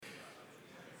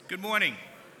Good morning.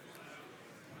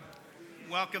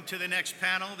 Welcome to the next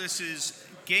panel. This is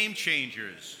Game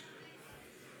Changers.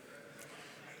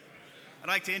 I'd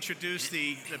like to introduce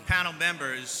the panel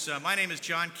members. My name is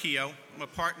John Keogh. I'm a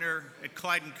partner at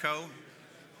Clyde & Co.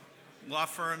 law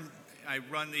firm. I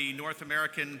run the North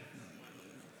American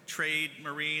trade,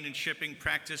 marine, and shipping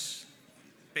practice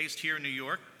based here in New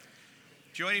York.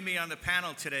 Joining me on the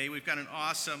panel today, we've got an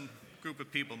awesome group of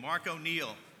people. Mark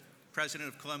O'Neill, President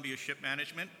of Columbia Ship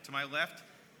Management, to my left.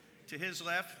 To his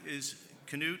left is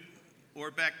Knut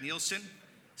Orbach Nielsen,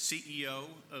 CEO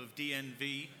of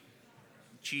DNV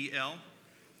GL.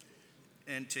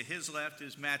 And to his left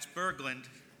is Mats Berglund,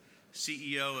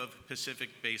 CEO of Pacific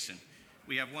Basin.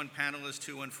 We have one panelist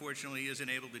who unfortunately isn't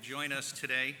able to join us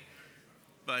today,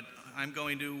 but I'm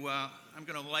going to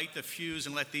light the fuse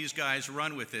and let these guys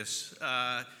run with this.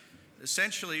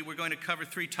 Essentially, we're going to cover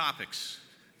three topics.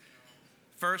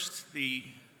 First, the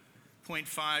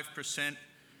 0.5%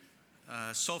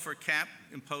 sulfur cap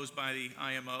imposed by the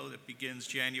IMO that begins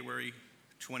January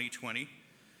 2020.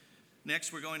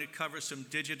 Next, we're going to cover some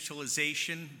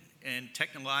digitalization and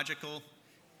technological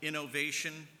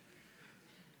innovation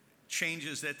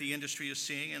changes that the industry is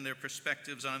seeing and their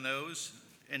perspectives on those.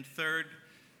 And third,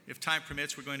 if time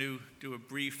permits, we're going to do a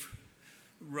brief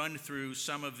run through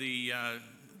some of the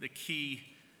key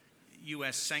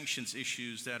U.S. sanctions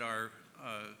issues that are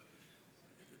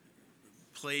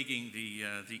plaguing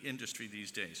the industry these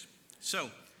days.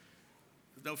 So,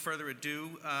 with no further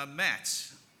ado,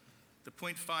 Mats, the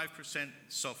 0.5%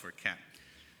 sulfur cap.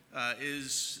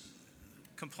 Is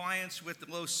compliance with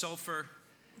the low sulfur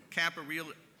cap a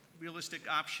realistic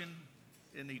option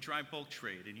in the dry bulk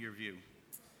trade, in your view?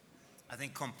 I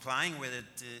think complying with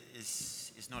it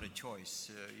is not a choice.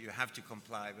 You have to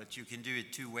comply, but you can do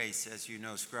it two ways, as you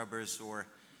know, scrubbers or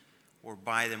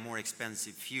buy the more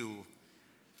expensive fuel.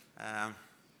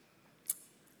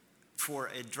 For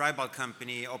a dry bulk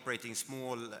company operating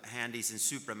small handies and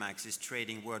supramaxes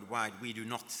trading worldwide, we do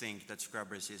not think that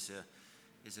scrubbers is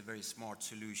a very smart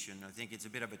solution. I think it's a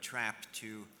bit of a trap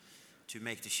to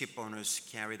make the ship owners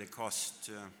carry the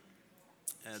cost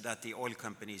that the oil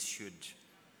companies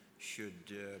should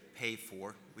pay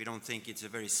for. We don't think it's a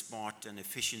very smart and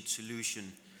efficient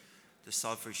solution. The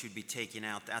sulfur should be taken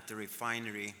out at the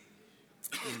refinery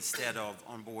instead of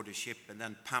on board a ship and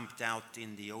then pumped out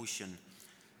in the ocean.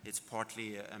 It's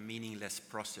partly a meaningless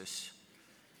process.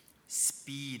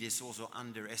 Speed is also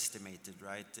underestimated,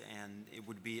 right? And it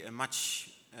would be a much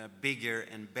bigger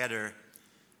and better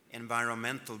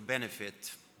environmental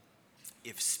benefit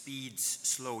if speeds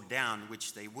slowed down,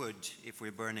 which they would if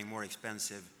we're burning more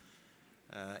expensive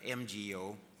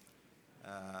MGO,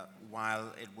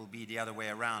 while it will be the other way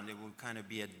around. It will kind of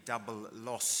be a double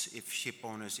loss if ship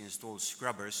owners install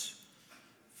scrubbers.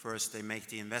 First they make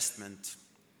the investment,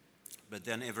 but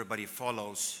then everybody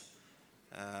follows,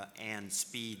 and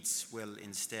speeds will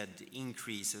instead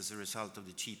increase as a result of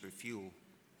the cheaper fuel,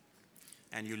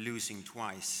 and you're losing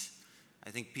twice. I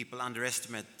think people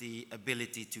underestimate the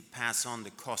ability to pass on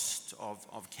the cost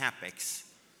of CapEx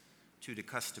to the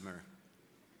customer.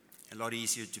 A lot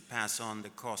easier to pass on the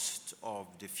cost of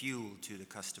the fuel to the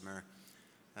customer,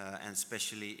 and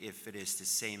especially if it is the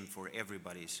same for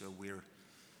everybody. So we're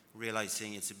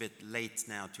realizing it's a bit late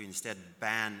now to instead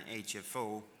ban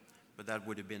HFO, but that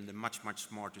would have been the much, much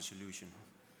smarter solution.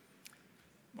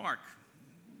 Mark,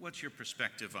 what's your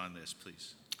perspective on this,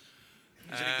 please?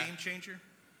 Is it a game changer?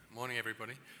 Morning,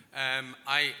 everybody.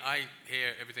 I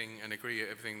hear everything and agree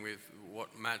everything with what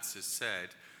Mats has said,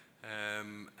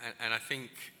 and I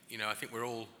think we're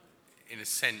all, in a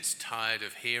sense, tired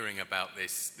of hearing about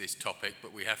this topic,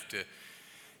 but we have to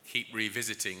keep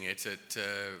revisiting it at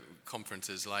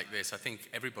conferences like this. I think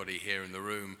everybody here in the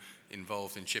room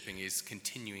involved in shipping is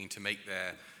continuing to make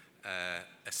their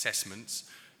assessments.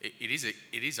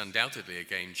 It is undoubtedly a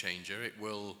game changer. It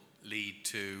will lead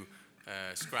to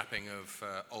scrapping of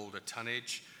older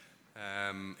tonnage.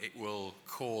 It will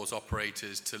cause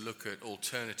operators to look at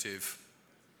alternative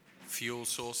fuel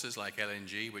sources like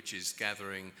LNG, which is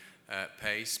gathering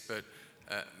pace. But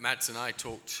Mats and I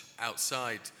talked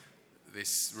outside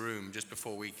this room just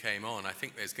before we came on. I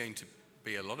think there's going to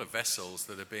be a lot of vessels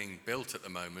that are being built at the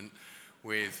moment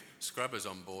with scrubbers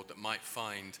on board that might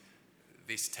find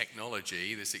this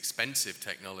technology, this expensive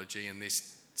technology, and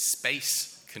this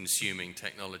space-consuming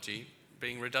technology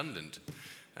being redundant.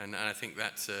 And I think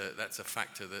that's a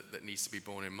factor that needs to be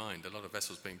borne in mind. A lot of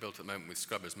vessels being built at the moment with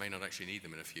scrubbers may not actually need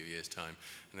them in a few years' time.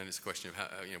 And then it's a question of how,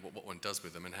 what one does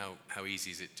with them and how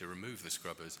easy is it to remove the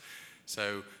scrubbers.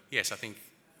 So yes, I think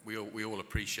we all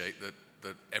appreciate that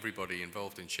that everybody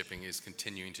involved in shipping is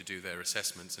continuing to do their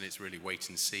assessments, and it's really wait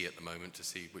and see at the moment to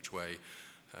see which way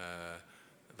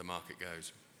the market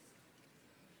goes.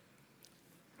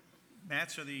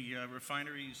 Mats, are the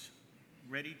refineries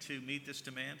ready to meet this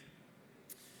demand?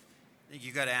 I think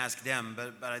you got to ask them,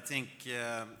 but I think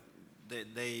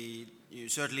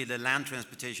certainly the land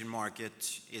transportation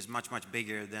market is much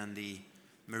bigger than the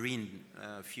marine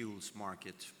fuels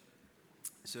market.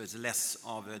 So it's less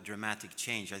of a dramatic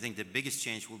change. I think the biggest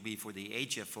change will be for the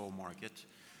HFO market,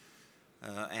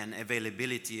 and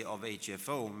availability of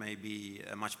HFO may be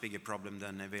a much bigger problem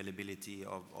than availability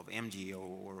of MGO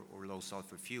or low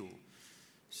sulfur fuel.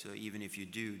 So even if you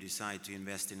do decide to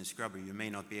invest in a scrubber, you may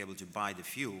not be able to buy the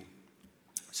fuel,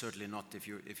 certainly not if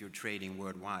you're trading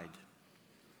worldwide.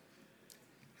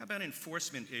 How about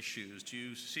enforcement issues? Do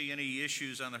you see any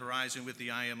issues on the horizon with the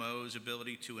IMO's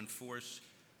ability to enforce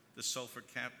the sulfur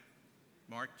cap?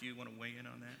 Mark, do you want to weigh in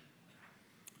on that?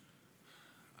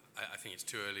 I think it's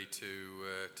too early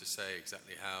to say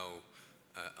exactly how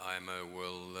IMO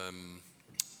will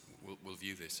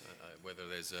view this. Whether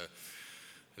there's a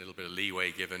little bit of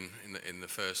leeway given in the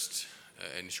first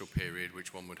initial period,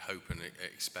 which one would hope and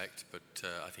expect, but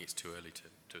I think it's too early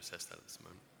to assess that at this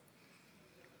moment.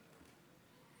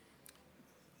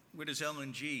 Where does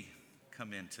LNG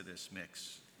come into this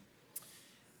mix?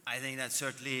 I think that's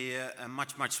certainly a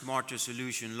much smarter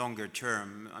solution longer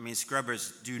term. I mean,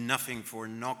 scrubbers do nothing for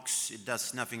NOx, it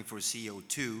does nothing for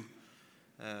CO2.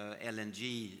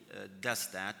 LNG does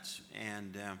that,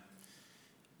 and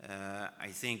I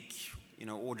think,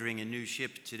 ordering a new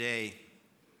ship today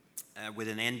with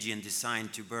an engine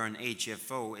designed to burn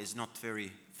HFO is not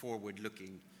very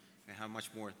forward-looking. I have much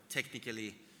more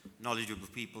technically knowledgeable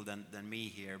people than me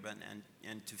here,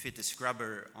 and to fit a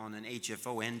scrubber on an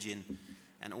HFO engine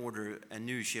and order a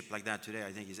new ship like that today,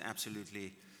 I think is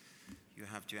absolutely, you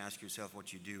have to ask yourself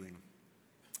what you're doing.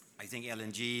 I think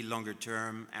LNG longer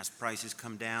term, as prices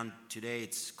come down, today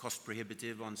it's cost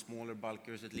prohibitive on smaller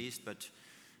bulkers at least, but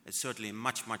it's certainly a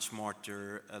much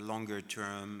smarter, longer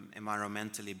term,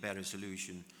 environmentally better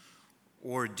solution.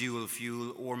 Or dual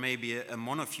fuel, or maybe a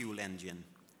monofuel engine,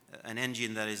 an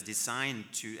engine that is designed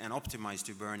to and optimized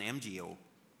to burn MGO.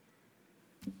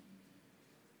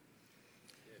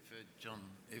 John,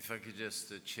 if I could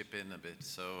just chip in a bit.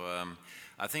 So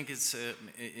I think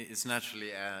it's naturally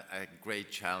a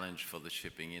great challenge for the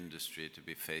shipping industry to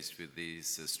be faced with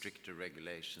these stricter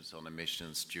regulations on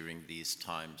emissions during these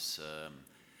times.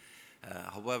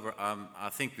 However, I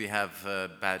think we have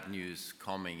bad news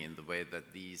coming in the way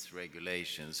that these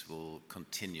regulations will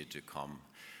continue to come.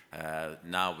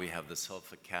 Now we have the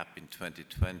sulfur cap in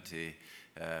 2020.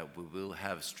 We will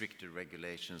have stricter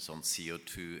regulations on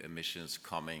CO2 emissions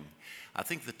coming. I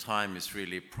think the time is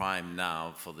really prime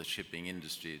now for the shipping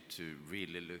industry to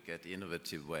really look at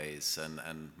innovative ways,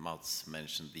 and Mats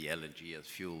mentioned the LNG as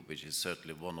fuel, which is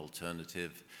certainly one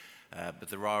alternative. But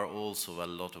there are also a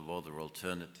lot of other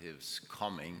alternatives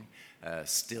coming,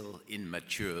 still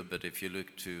immature, but if you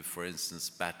look to, for instance,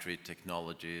 battery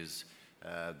technologies,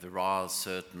 there are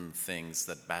certain things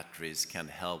that batteries can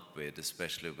help with,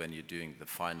 especially when you're doing the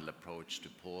final approach to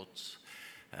ports,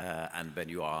 and when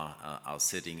you are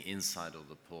sitting inside of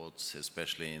the ports,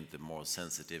 especially in the more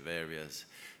sensitive areas.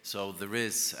 So there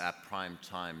is a prime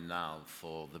time now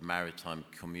for the maritime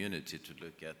community to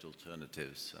look at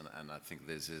alternatives, and I think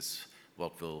this is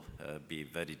what will be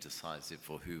very decisive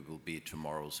for who will be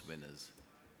tomorrow's winners.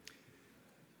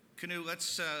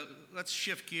 Knut, let's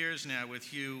shift gears now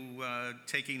with you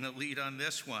taking the lead on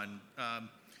this one.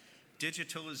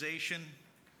 Digitalization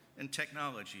and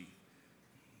technology.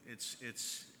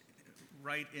 It's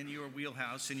right in your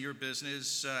wheelhouse, in your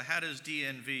business. How does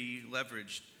DNV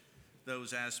leverage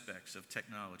those aspects of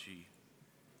technology?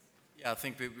 Yeah, I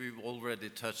think we've already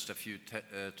touched a few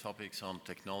topics on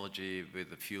technology with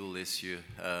the fuel issue.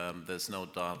 There's no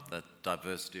doubt that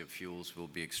diversity of fuels will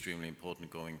be extremely important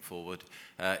going forward.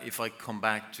 If I come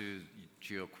back to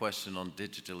your question on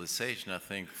digitalization, I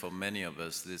think for many of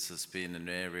us this has been an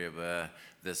area where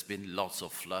there's been lots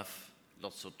of fluff,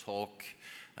 lots of talk.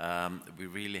 We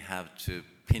really have to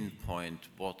pinpoint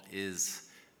what is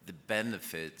the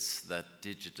benefits that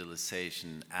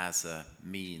digitalization as a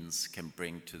means can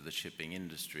bring to the shipping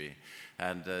industry.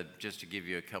 And just to give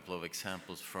you a couple of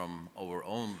examples from our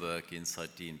own work inside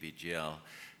DNVGL,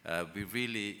 we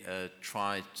really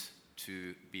tried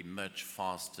to be much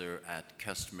faster at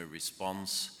customer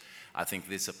response. I think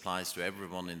this applies to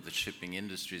everyone in the shipping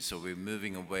industry. So we're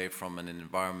moving away from an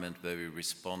environment where we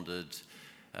responded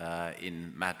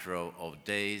in matter of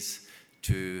days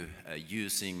to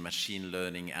using machine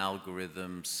learning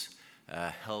algorithms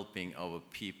helping our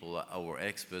people, our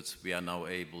experts, we are now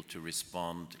able to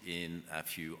respond in a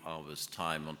few hours'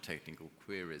 time on technical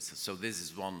queries. So this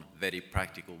is one very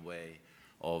practical way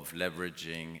of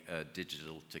leveraging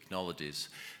digital technologies.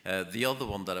 The other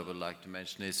one that I would like to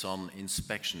mention is on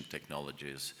inspection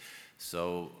technologies.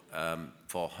 So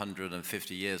for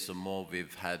 150 years or more,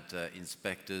 we've had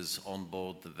inspectors on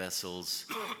board the vessels.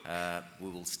 We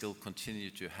will still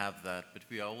continue to have that, but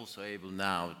we are also able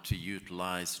now to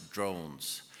utilize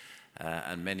drones.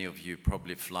 And many of you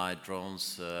probably fly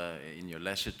drones in your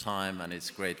leisure time, and it's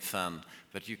great fun.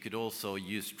 But you could also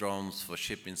use drones for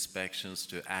ship inspections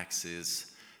to access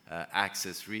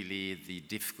really the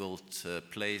difficult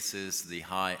places, the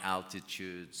high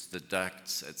altitudes, the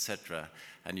ducts, etc.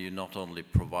 And you not only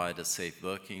provide a safe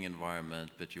working environment,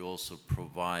 but you also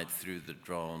provide through the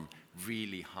drone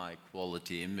really high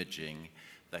quality imaging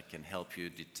that can help you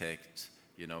detect,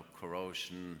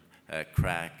 corrosion,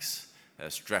 cracks,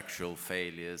 structural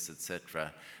failures,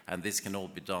 etc. And this can all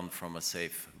be done from a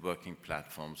safe working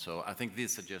platform. So I think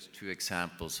these are just two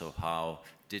examples of how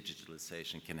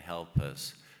digitalization can help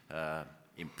us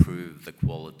improve the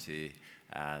quality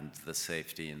and the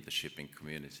safety in the shipping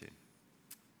community.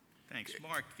 Thanks.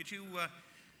 Mark, could you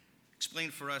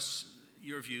explain for us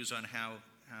your views on how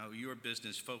your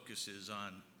business focuses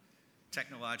on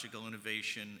technological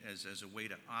innovation as a way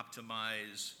to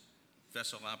optimize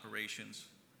vessel operations?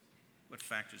 What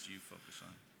factors do you focus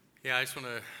on? Yeah,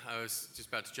 I was just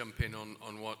about to jump in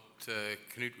on what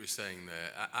Knut was saying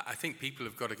there. I think people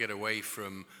have got to get away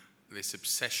from this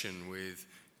obsession with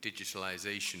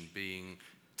digitalization being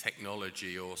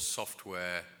technology or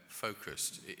software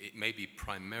focused. It may be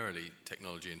primarily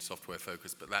technology and software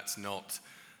focused, but that's not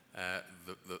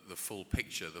the full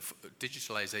picture.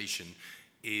 Digitalization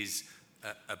is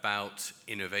about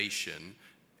innovation,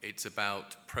 it's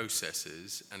about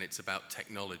processes, and it's about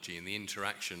technology and the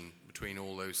interaction between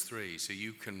all those three. So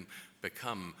you can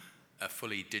become a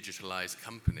fully digitalized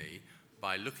company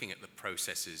by looking at the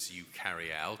processes you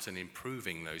carry out and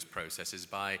improving those processes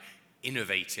by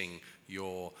innovating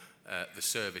the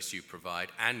service you provide,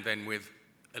 and then with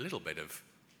a little bit of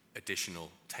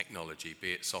additional technology,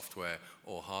 be it software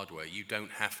or hardware. You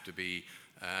don't have to be,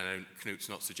 and Knut's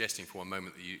not suggesting for one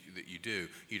moment that you do,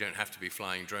 you don't have to be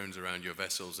flying drones around your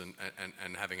vessels and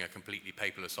having a completely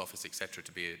paperless office, etc.,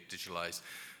 to be a digitalized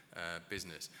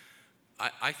business.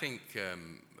 I think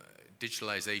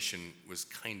digitalization was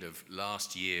kind of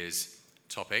last year's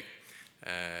topic.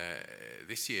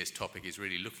 This year's topic is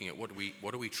really looking at what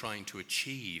are we trying to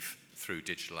achieve through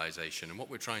digitalization, and what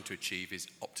we're trying to achieve is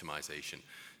optimization.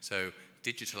 So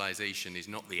digitalization is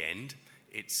not the end,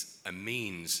 it's a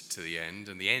means to the end,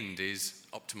 and the end is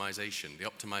optimization, the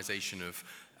optimization of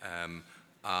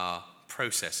our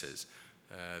processes,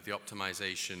 the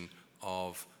optimization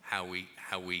of how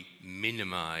we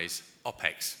minimize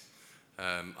OPEX.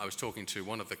 I was talking to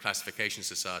one of the classification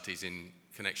societies in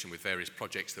connection with various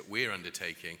projects that we're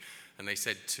undertaking, and they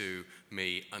said to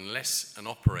me, unless an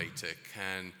operator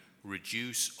can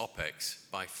reduce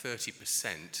OPEX by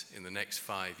 30% in the next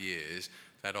 5 years,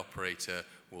 that operator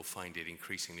will find it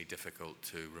increasingly difficult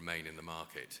to remain in the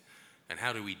market. And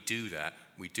how do we do that?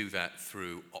 We do that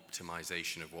through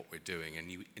optimization of what we're doing.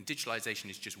 And digitalization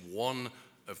is just one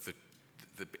of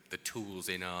the tools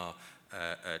in our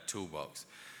toolbox.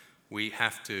 We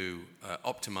have to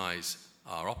optimize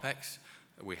our OPEX.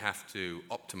 We have to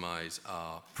optimize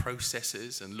our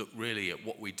processes and look really at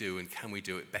what we do and can we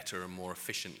do it better and more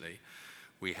efficiently.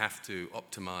 We have to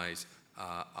optimize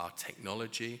our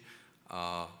technology,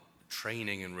 our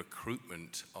training and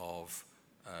recruitment of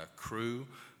crew,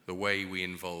 the way we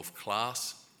involve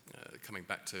class. Coming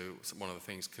back to one of the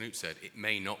things Knut said, it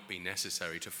may not be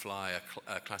necessary to fly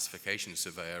a classification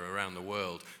surveyor around the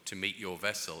world to meet your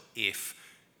vessel if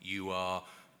you are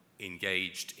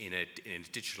engaged in a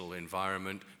digital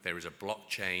environment. There is a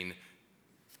blockchain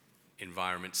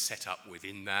environment set up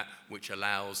within that, which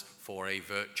allows for a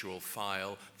virtual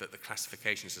file that the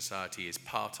classification society is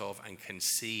part of and can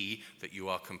see that you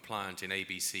are compliant in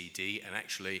ABCD, and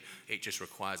actually it just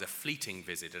requires a fleeting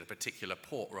visit at a particular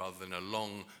port rather than a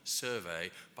long survey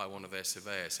by one of their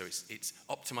surveyors. So it's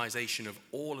optimization of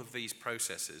all of these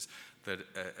processes that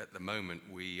at the moment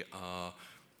we are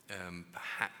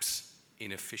perhaps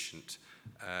inefficient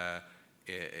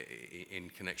in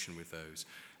connection with those.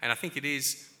 And I think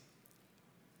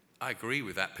I agree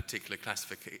with that particular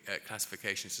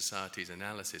classification society's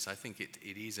analysis. I think it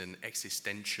is an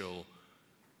existential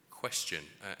question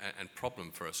and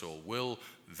problem for us all. Will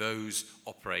those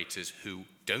operators who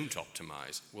don't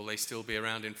optimize, will they still be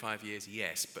around in 5 years?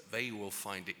 Yes, but they will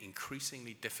find it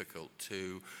increasingly difficult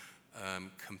to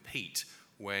compete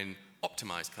when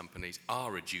optimized companies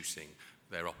are reducing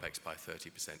their OPEX by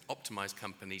 30%. Optimized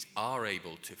companies are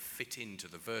able to fit into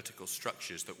the vertical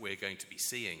structures that we're going to be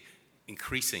seeing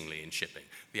increasingly in shipping.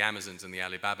 The Amazons and the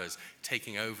Alibabas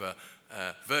taking over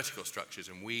vertical structures,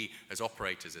 and we as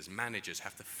operators, as managers,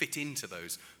 have to fit into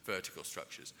those vertical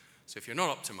structures. So if you're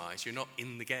not optimized, you're not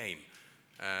in the game.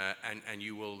 And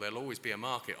there'll always be a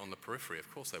market on the periphery.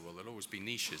 Of course there will. There'll always be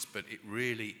niches, but it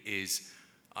really is,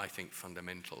 I think,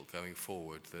 fundamental going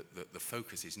forward that the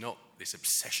focus is not this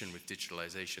obsession with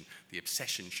digitalization. The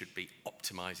obsession should be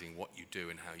optimizing what you do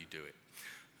and how you do it.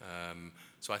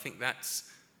 So I think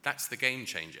that's the game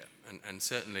changer. And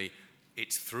certainly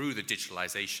it's through the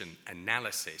digitalization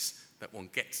analysis that one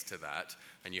gets to that.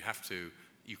 And you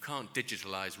can't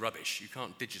digitalize rubbish. You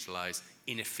can't digitalize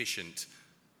inefficient,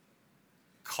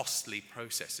 costly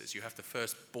processes. You have to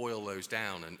first boil those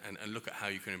down and look at how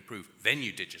you can improve. Then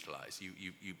you digitalize.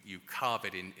 You carve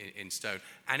it in stone.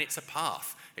 And it's a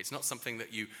path. It's not something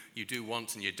that you do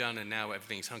once and you're done and now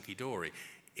everything's hunky-dory.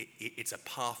 It's a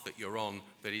path that you're on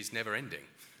that is never ending.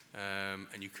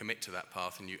 And you commit to that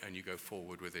path and you go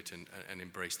forward with it and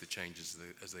embrace the changes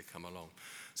as they come along.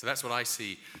 So that's what I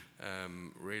see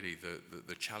really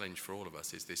the challenge for all of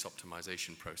us is this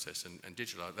optimization process and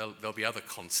digital. There'll be other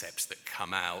concepts that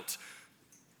come out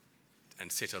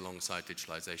and sit alongside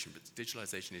digitalization, but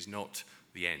digitalization is not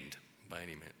the end by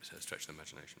any stretch of the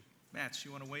imagination. Mats,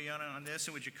 you want to weigh in on this?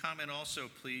 And would you comment also,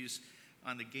 please,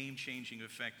 on the game-changing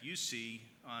effect you see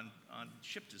on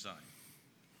ship design?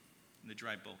 In the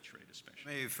dry bulk trade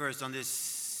especially. Maybe first on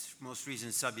this most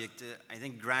recent subject, I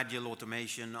think gradual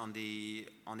automation on the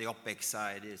OPEX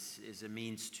side is a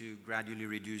means to gradually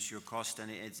reduce your cost,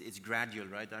 and it's gradual,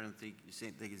 right? I don't think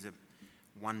it's a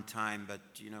one time, but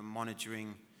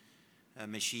monitoring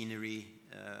machinery,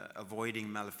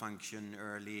 avoiding malfunction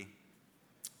early,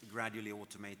 gradually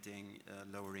automating,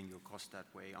 lowering your cost that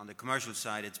way. On the commercial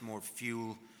side, it's more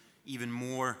fuel, even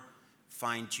more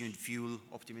fine-tuned fuel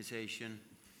optimization.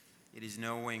 It is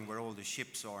knowing where all the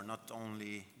ships are, not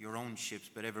only your own ships,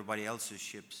 but everybody else's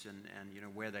ships, and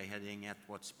where they're heading, at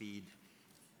what speed,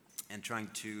 and trying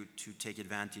to take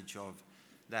advantage of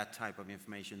that type of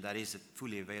information that is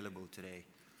fully available today.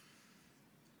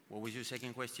 What was your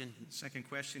second question? The second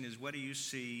question is, what do you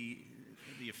see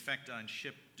the effect on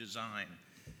ship design,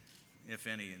 if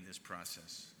any, in this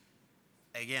process?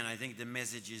 Again, I think the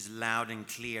message is loud and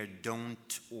clear.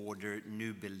 Don't order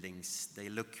new buildings. They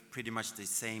look pretty much the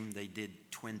same they did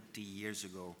 20 years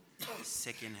ago.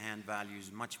 Second-hand value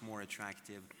is much more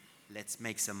attractive. Let's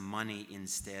make some money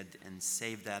instead and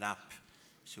save that up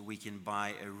so we can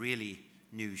buy a really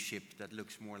new ship that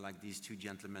looks more like these two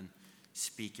gentlemen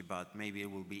speak about. Maybe it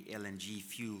will be LNG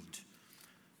fueled.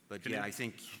 But yeah, I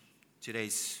think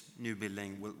today's new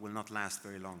building will not last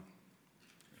very long.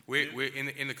 We're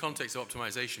in the context of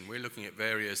optimization, we're looking at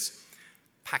various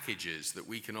packages that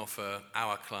we can offer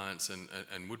our clients and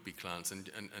would-be clients, and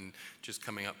just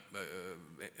coming up,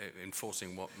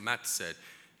 enforcing what Matt said.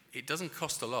 It doesn't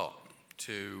cost a lot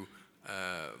to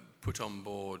put on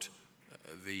board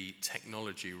the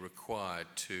technology required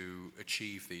to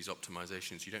achieve these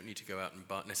optimizations. You don't need to go out and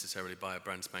necessarily buy a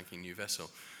brand spanking new vessel.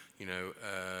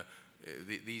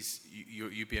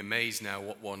 You'd be amazed now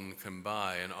what one can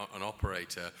buy, an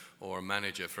operator or a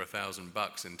manager for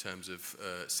 $1,000 in terms of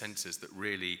sensors that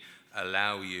really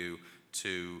allow you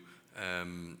to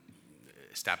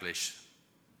establish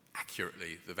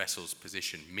accurately the vessel's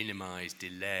position, minimize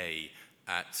delay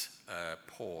at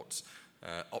ports,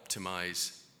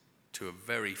 optimize to a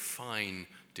very fine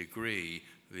degree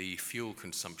the fuel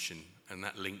consumption, and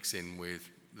that links in with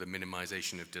the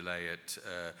minimization of delay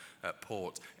at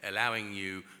ports, allowing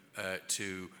you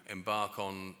to embark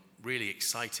on really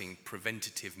exciting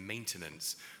preventative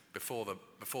maintenance. Before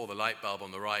the light bulb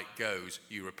on the right goes,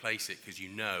 you replace it because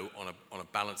on a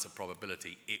balance of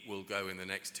probability it will go in the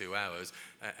next 2 hours,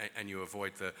 and you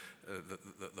avoid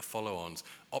the follow-ons.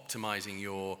 Optimizing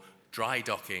your dry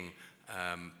docking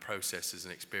processes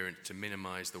and experience to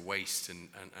minimize the waste and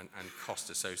cost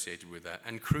associated with that,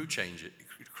 and crew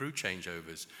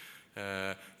changeovers.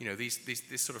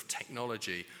 This sort of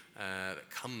technology that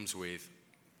comes with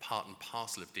part and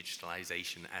parcel of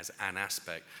digitalization as an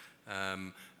aspect.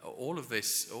 All of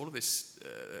this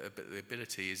the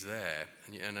ability is there,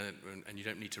 and you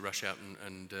don't need to rush out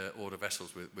and order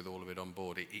vessels with all of it on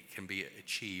board. It can be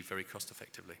achieved very cost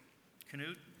effectively.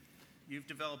 Knut, you've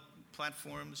developed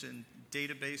platforms and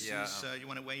databases. Yeah. You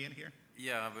want to weigh in here?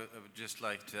 Yeah, I would just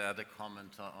like to add a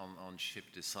comment on ship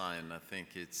design. I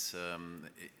think it's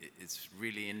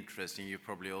really interesting. You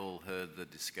probably all heard the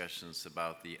discussions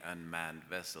about the unmanned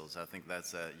vessels. I think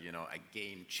that's a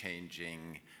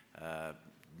game-changing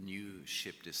new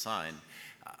ship design.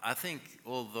 I think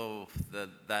although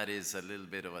that is a little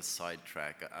bit of a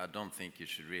sidetrack, I don't think you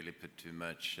should really put too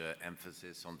much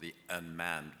emphasis on the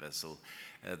unmanned vessel.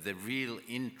 The real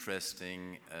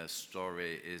interesting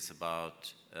story is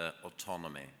about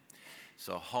autonomy.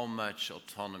 So how much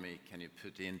autonomy can you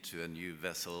put into a new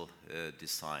vessel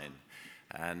design?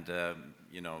 And,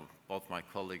 both my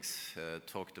colleagues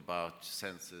talked about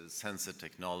sensor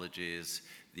technologies,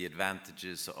 the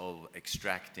advantages of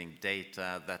extracting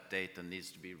data. That data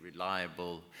needs to be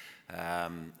reliable.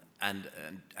 And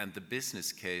the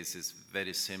business case is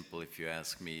very simple, if you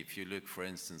ask me. If you look, for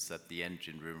instance, at the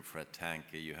engine room for a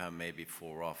tanker, you have maybe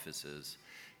 4 offices.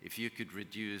 If you could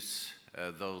reduce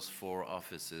those 4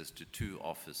 offices to 2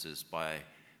 offices by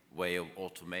way of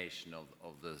automation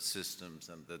of the systems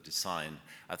and the design,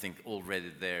 I think already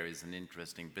there is an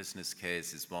interesting business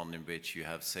case. It's one in which you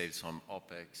have saved some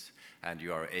OPEX and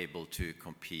you are able to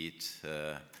compete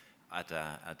at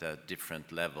a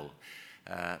different level.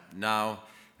 Now,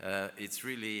 it's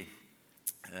really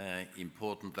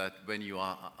important that when you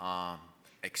are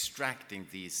extracting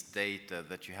these data,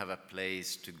 that you have a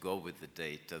place to go with the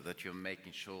data, that you're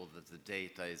making sure that the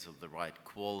data is of the right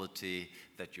quality,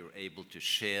 that you're able to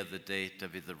share the data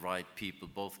with the right people,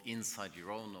 both inside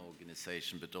your own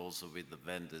organization, but also with the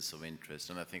vendors of interest.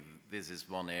 And I think this is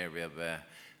one area where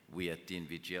we at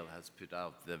DNV has put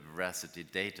out the Veracity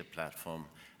Data Platform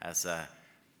as a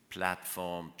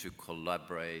platform to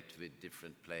collaborate with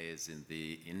different players in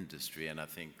the industry. And I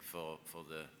think for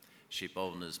the ship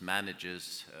owners,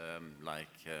 managers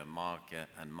like Mark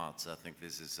and Mats, I think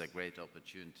this is a great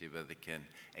opportunity where they can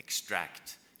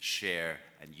extract, share,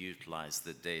 and utilize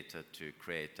the data to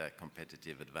create a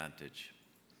competitive advantage.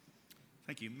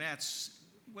 Thank you. Mats,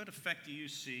 what effect do you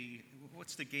see,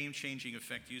 what's the game-changing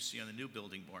effect you see on the new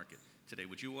building market today?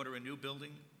 Would you order a new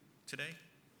building today?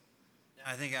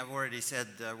 I think I've already said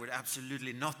I would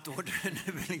absolutely not order a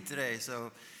new building today.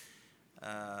 So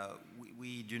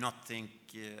we do not think,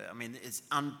 it's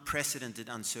unprecedented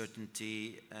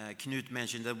uncertainty. Knut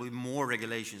mentioned there will be more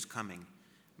regulations coming.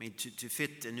 To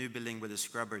fit a new building with a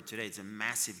scrubber today, it's a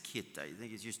massive kit. I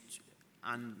think it's just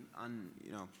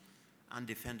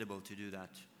undefendable to do that.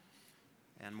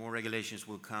 And more regulations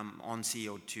will come on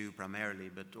CO2 primarily,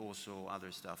 but also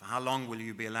other stuff. How long will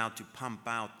you be allowed to pump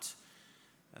out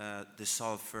the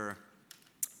sulfur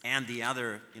and the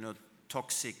other,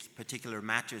 toxic particular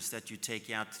matters that you take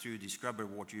out through the scrubber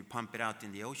water? You pump it out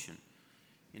in the ocean.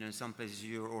 In some places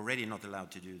you're already not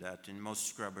allowed to do that. And most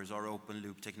scrubbers are open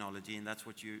loop technology, and that's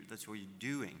what you're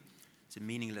doing. It's a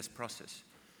meaningless process.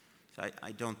 So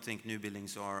I don't think new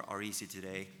buildings are easy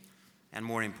today. And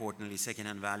more importantly,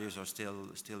 second-hand values are still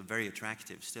very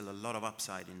attractive. Still a lot of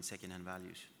upside in second-hand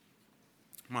values.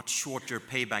 Much shorter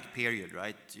payback period,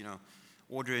 right?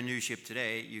 Order a new ship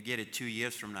today, you get it 2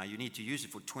 years from now. You need to use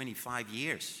it for 25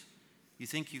 years. You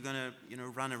think you're going to,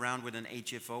 run around with an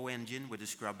HFO engine with a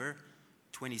scrubber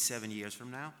 27 years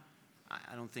from now?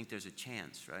 I don't think there's a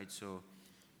chance, right? So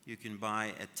you can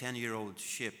buy a 10-year-old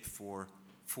ship for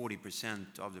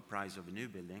 40% of the price of a new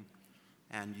building,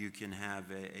 and you can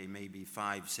have a maybe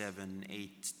 5, 7,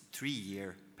 8,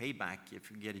 3-year payback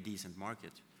if you get a decent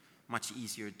market. Much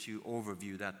easier to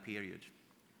overview that period,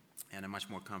 and a much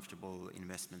more comfortable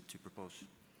investment to propose.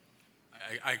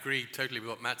 I agree totally with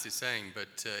what Mats is saying,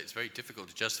 but it's very difficult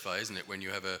to justify, isn't it, when you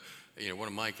have one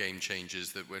of my game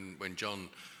changers that when John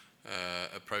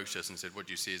approached us and said, what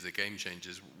do you see as the game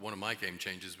changers? One of my game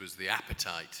changers was the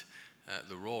appetite,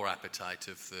 the raw appetite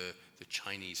of the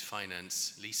Chinese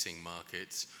finance leasing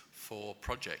markets for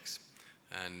projects.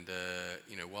 And,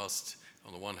 whilst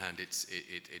on the one hand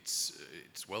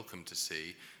it's welcome to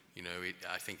see,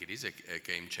 I think it is a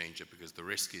game changer, because the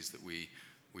risk is that we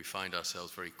find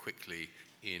ourselves very quickly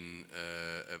in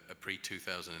a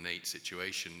pre-2008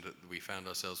 situation, that we found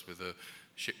ourselves with the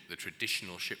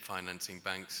traditional ship financing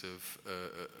banks of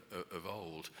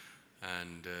old.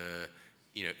 And,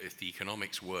 if the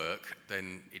economics work,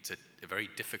 then it's a very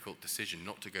difficult decision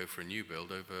not to go for a new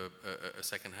build over a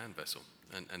second-hand vessel.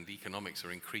 And the economics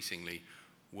are increasingly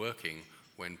working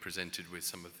when presented with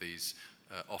some of these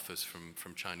offers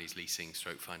from Chinese leasing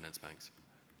 / finance banks.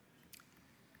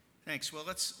 Thanks. Well,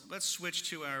 let's switch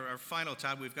to our final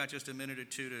topic. We've got just a minute or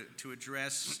two to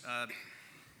address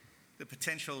the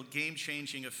potential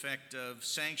game-changing effect of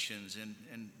sanctions.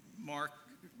 And Mark,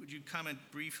 would you comment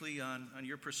briefly on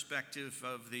your perspective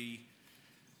of the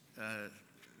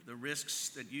risks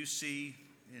that you see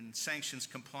in sanctions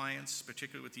compliance,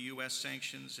 particularly with the U.S.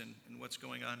 sanctions, and what's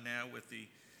going on now with the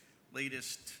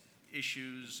latest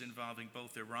issues involving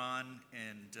both Iran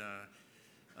and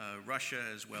Russia,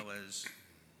 as well as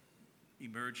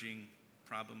emerging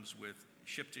problems with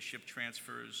ship-to-ship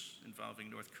transfers involving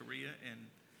North Korea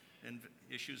and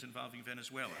issues involving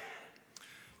Venezuela.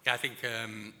 Yeah, I think,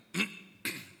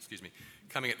 excuse me,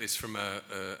 coming at this from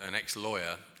an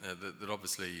ex-lawyer, that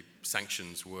obviously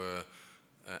sanctions were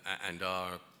and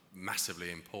are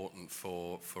massively important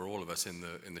for all of us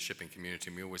in the shipping community.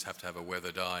 And we always have to have a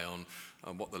weathered eye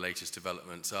on what the latest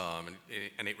developments are.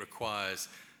 And it requires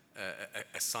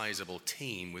a sizable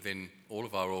team within all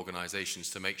of our organizations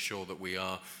to make sure that we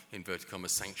are, inverted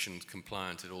commas, sanctions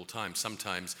compliant at all times.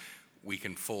 Sometimes we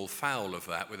can fall foul of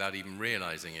that without even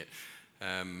realizing it.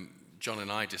 John and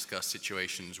I discussed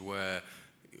situations where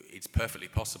it's perfectly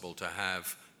possible to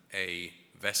have a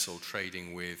vessel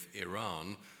trading with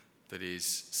Iran that is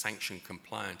sanction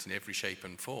compliant in every shape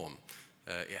and form.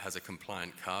 It has a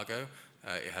compliant cargo,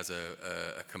 it has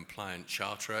a compliant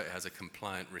charterer, it has a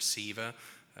compliant receiver.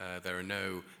 There are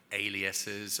no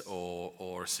aliases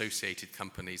or associated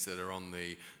companies that are on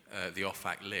the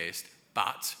OFAC list,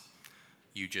 but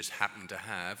you just happen to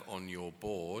have on your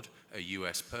board a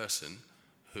US person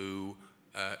who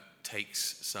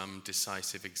takes some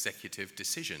decisive executive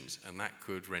decisions, and that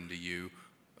could render you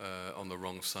on the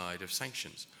wrong side of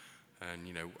sanctions. And,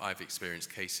 you know, I've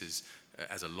experienced cases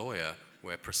as a lawyer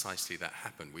where precisely that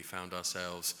happened. We found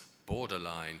ourselves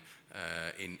borderline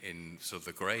in sort of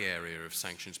the grey area of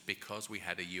sanctions because we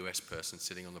had a US person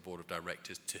sitting on the board of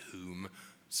directors to whom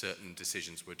certain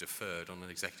decisions were deferred on an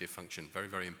executive function. Very,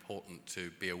 very important to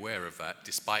be aware of that,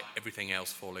 despite everything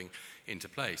else falling into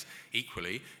place.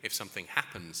 Equally, if something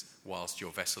happens whilst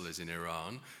your vessel is in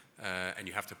Iran, and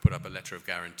you have to put up a letter of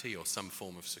guarantee or some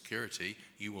form of security,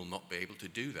 you will not be able to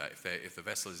do that. If the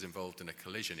vessel is involved in a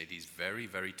collision, it is very,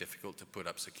 very difficult to put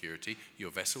up security.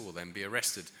 Your vessel will then be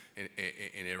arrested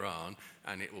in Iran,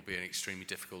 and it will be an extremely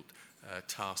difficult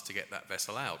task to get that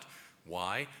vessel out.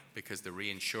 Why? Because the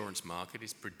reinsurance market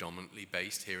is predominantly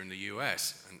based here in the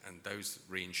US, and those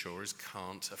reinsurers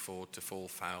can't afford to fall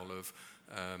foul of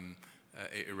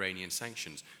Iranian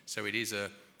sanctions. So it is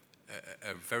a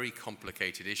very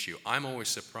complicated issue. I'm always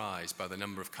surprised by the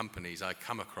number of companies I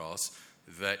come across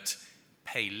that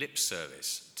pay lip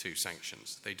service to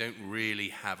sanctions. They don't really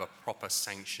have a proper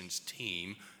sanctions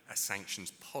team, a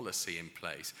sanctions policy in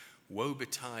place. Woe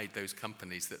betide those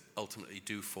companies that ultimately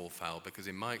do fall foul, because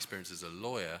in my experience as a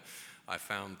lawyer, I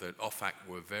found that OFAC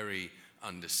were very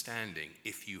understanding.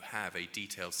 If you have a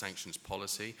detailed sanctions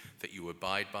policy that you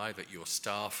abide by, that your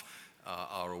staff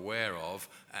are aware of,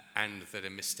 and that a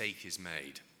mistake is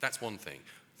made. That's one thing.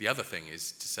 The other thing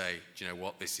is to say, do you know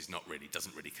what, this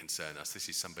doesn't really concern us, this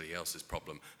is somebody else's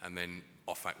problem, and then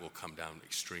OFAC will come down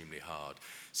extremely hard.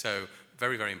 So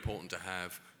very, very important to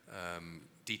have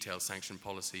detailed sanction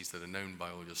policies that are known by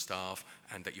all your staff,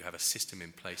 and that you have a system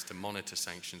in place to monitor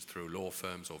sanctions through law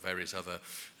firms or various other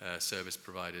service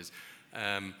providers.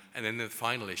 And then the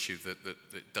final issue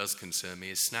that does concern me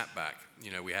is snapback.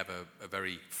 You know, we have a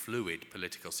very fluid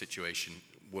political situation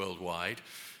worldwide,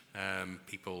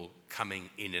 people coming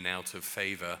in and out of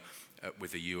favor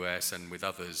with the US and with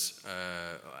others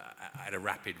at a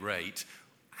rapid rate.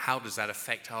 How does that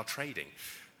affect our trading?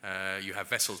 You have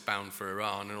vessels bound for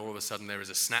Iran, and all of a sudden there is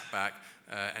a snapback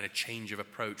and a change of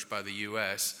approach by the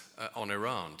US on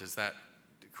Iran. Does that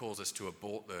cause us to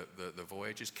abort the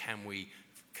voyages? Can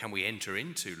we enter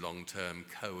into long-term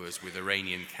COAs with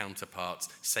Iranian counterparts,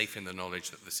 safe in the knowledge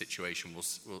that the situation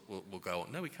will go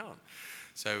on? No, we can't.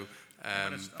 So,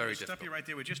 very difficult. Stop you right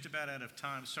there. We're just about out of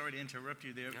time. Sorry to interrupt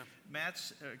you there. Yeah.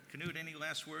 Mats, Knut, any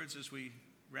last words as we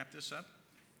wrap this up?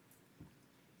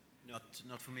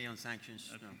 Not for me on sanctions,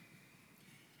 Okay. no.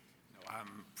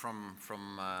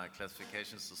 From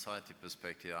classification society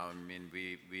perspective, I mean,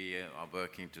 we are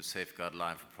working to safeguard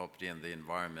life, property, and the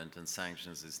environment, and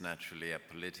sanctions is naturally a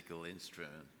political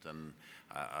instrument, and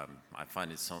I find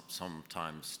it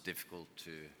sometimes difficult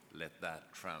to let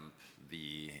that trump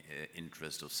the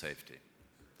interest of safety.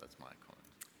 That's my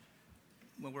comment.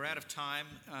 Well, we're out of time.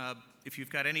 If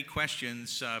you've got any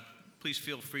questions, please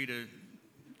feel free to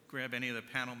grab any of the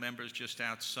panel members just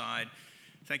outside.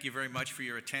 Thank you very much for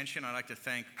your attention. I'd like to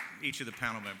thank each of the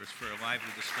panel members for a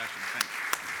lively discussion. Thank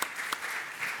you.